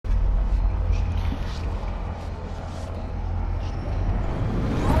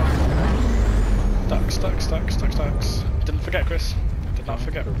forget, Chris. Did not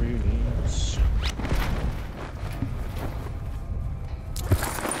forget. Macaroonies.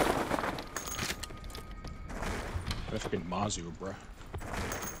 They're fucking Mazu, bruh.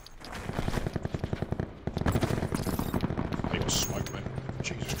 They got smoked, man.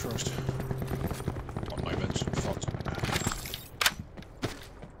 Jesus Christ. Got no vents. Fucked.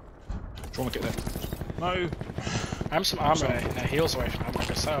 Do you want to get there? No! I'm some armor and heals away from like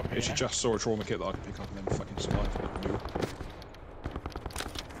a setup here. Literally just saw a trauma kit that I could pick up and then fucking survive.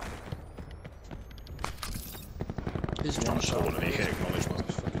 He's Trying one to shot. score and he hit acknowledge my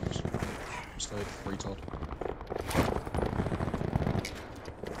fucking mistake, retard.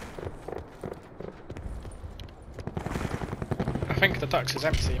 I think the ducks is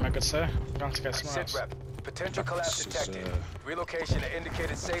empty, my good sir. I'm going to go somewhere else. Rep. Potential collapse detected. Relocation to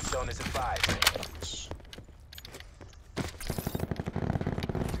indicated safe zone is advised.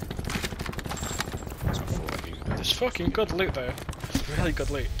 There's fucking good loot though. Really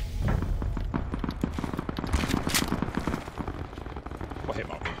good loot. What hit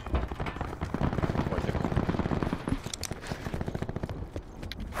mark? What hit mark?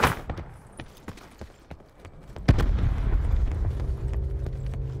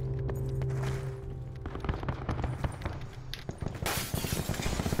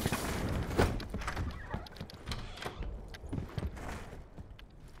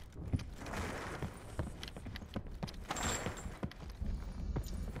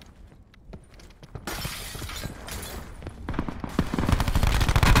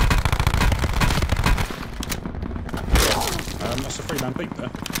 That's a 3-man beat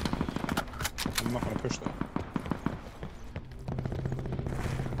there. I'm not going to push that.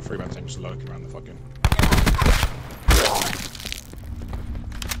 3-man team's lurking around the fucking...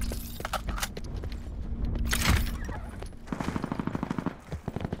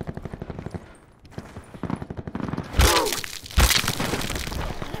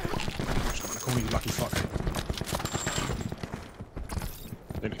 Just got in the corner, you lucky fuck.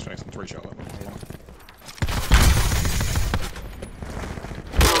 Didn't expect them to reach out that much.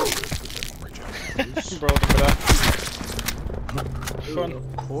 Bro, look at that. Fun.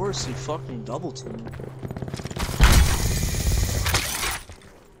 Of course, he fucking double teamed.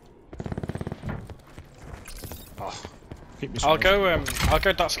 Oh, keep me I'll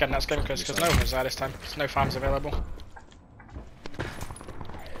go dot scan next game, Chris, because no one was there this time. There's no farms available.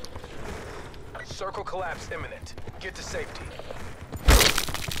 Circle collapse imminent. Get to safety.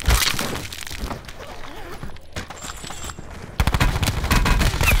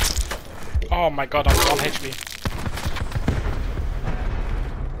 Oh my god, I'm 1 HP.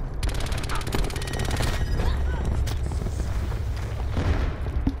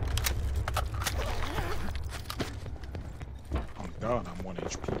 Oh god, I'm 1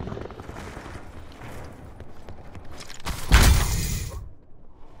 HP.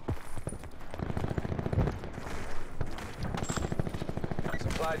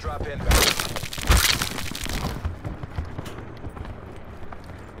 Supply drop inbound.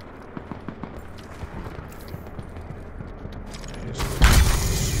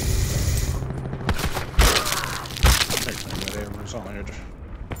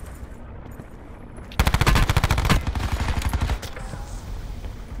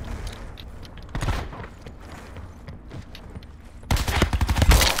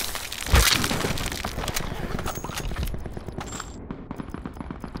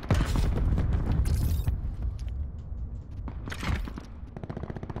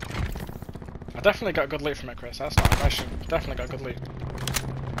 I definitely got good loot from it, Chris. That's not a question. Definitely got good loot.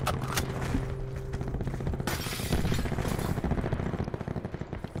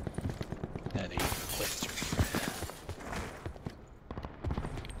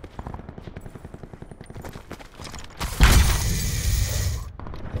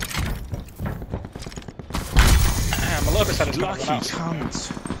 I'm a little bit sad it's Lucky gonna run out.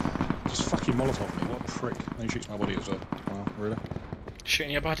 cunt! Just fucking Molotov me, what a prick. Then he shoots my body as well. Wow, really?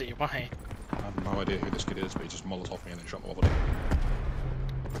 Shooting your body, why? I have no idea who this kid is, but he just Molotov me and then shot my body.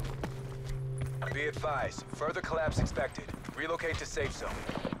 Be advised, further collapse expected. Relocate to safe zone.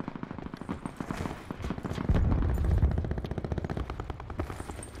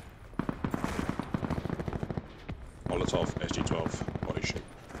 Molotov, SG-12, body shoot.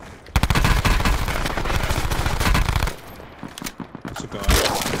 That's a guy.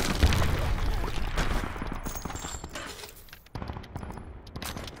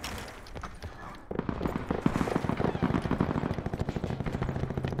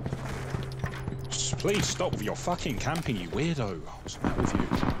 Please stop with your fucking camping, you weirdo. What's the matter with you?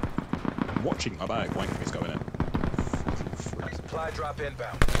 I'm watching my bag, waiting for me to go in it. Fucking freak. Supply drop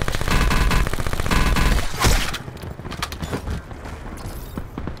inbound.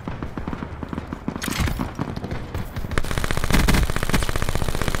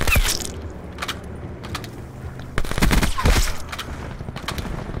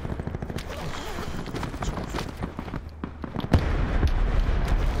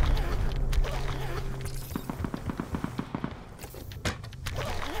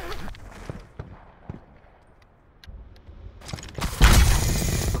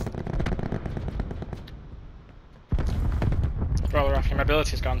 controller off, your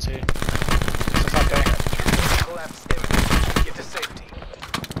mobility's gone too. It's a bad day. Collapse imminent. Get to safety.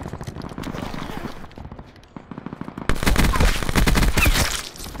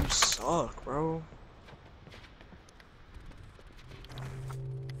 You suck, bro.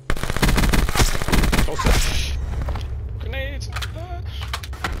 Grenades!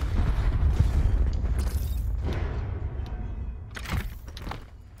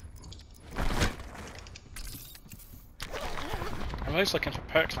 I'm always looking for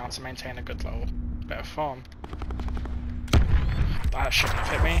perks now to maintain a good little bit of form. That shouldn't have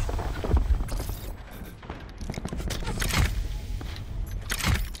hit me.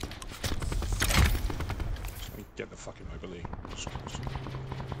 Let me get the fucking mobility.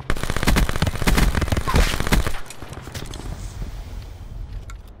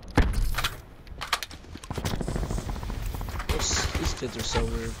 These kids are so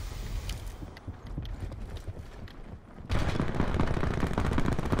weird.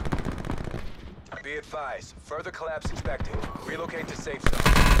 Be advised, further collapse expected. Relocate to safe zone.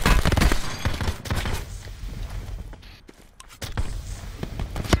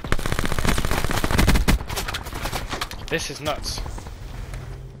 This is nuts.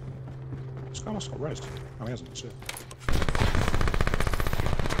 This guy must have got rezzed. Oh, he hasn't, that's it.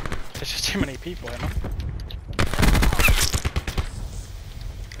 There's just too many people here, man.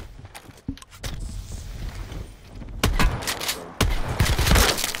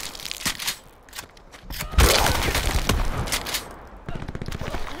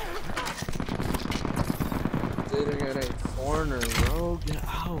 Sitting in a corner, bro. Get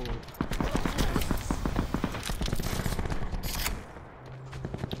out.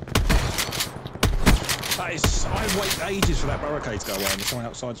 That is, I wait ages for that barricade to go away and there's someone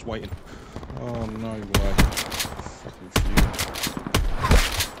outside's waiting. Oh no way. Fucking few.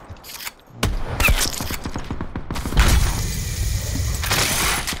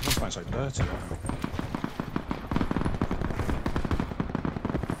 This man's so dirty.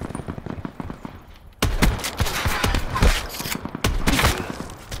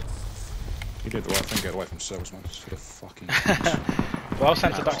 You did the right thing, get away from cells, man. Just for the fucking. Well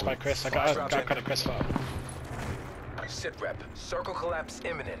sent to ducks by Chris. I got credit Chris for that. Sit rep. Circle collapse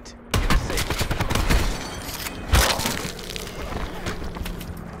imminent. Get to safety.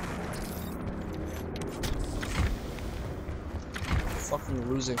 Fucking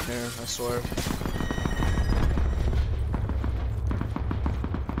losing here, I swear.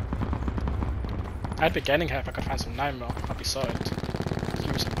 I'd be getting her if I could find some 9 mil. I'd be sorted.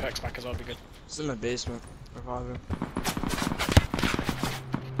 Give me some perks back as well, would be good. It's in the basement. Reviving.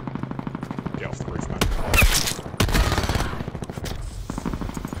 Get off the roof, man.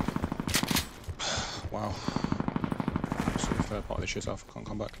 Wow. So the third part of this shit off, can't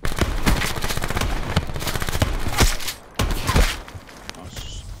come back.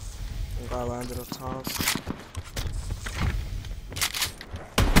 Nice. The guy landed up top.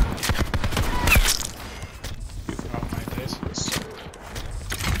 Oh my days.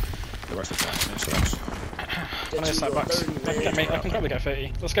 The rest of the time, so that's... One of those side box. I can get me. I can probably get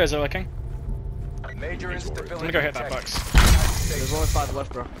 30. Let's go, Zilla King. Major instability. I'm gonna go hit that detected. box. There's only 5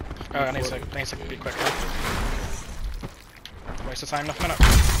 left, bro. Oh, I need to be quick. Waste of time, nothing minute.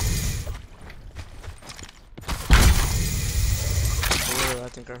 I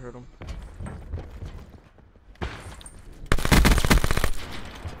think I heard him.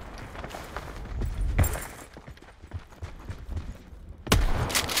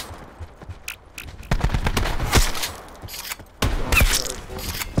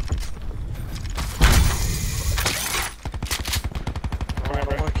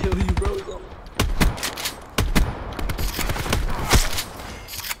 Kill you, bro.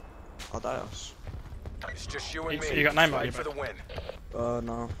 I'll die us. It's just you and me. You got 9 Fight mil, for the win.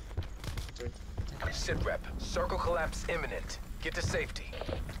 No. Sit rep. Circle collapse imminent. Get to safety.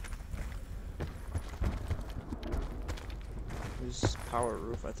 He's power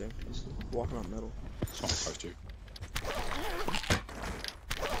roof, I think. He's walking on metal. It's not close to you.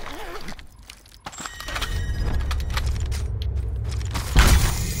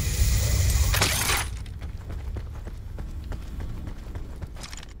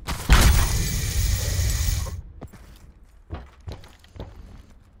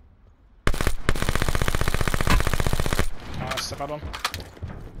 That's a bad one.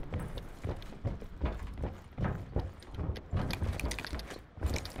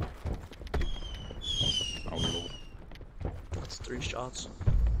 Oh lord. That's 3 shots.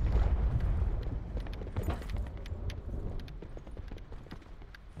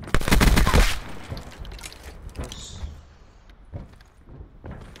 Yes.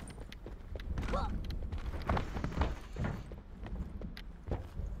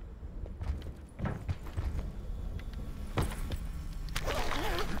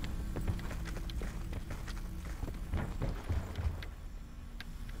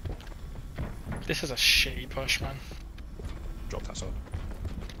 This is a shitty push, man. Drop that side.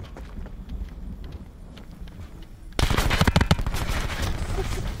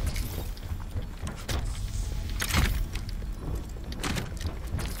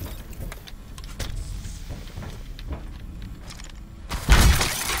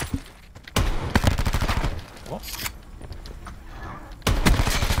 What?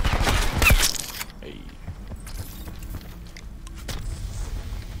 Hey.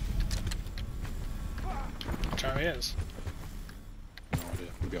 There he is. No idea.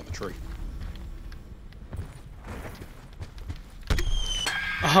 We'll be on the tree.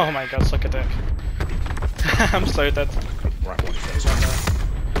 Oh my god, suck a dick. I'm so dead. Right, one is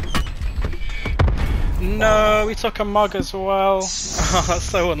No, we took a mug as well. Oh, that's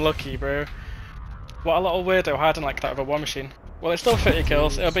so unlucky, bro. What a little weirdo hiding like that with a war machine. Well, it's still 30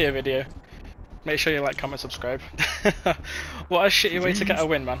 kills, it'll be a video. Make sure you like, comment, subscribe. What a shitty way to get a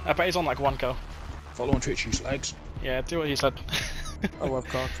win, man. I bet he's on like 1 kill. Follow on Twitch, use legs. Yeah, do what he said. I love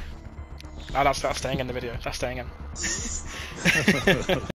cock. No, that's staying in the video. That's staying in.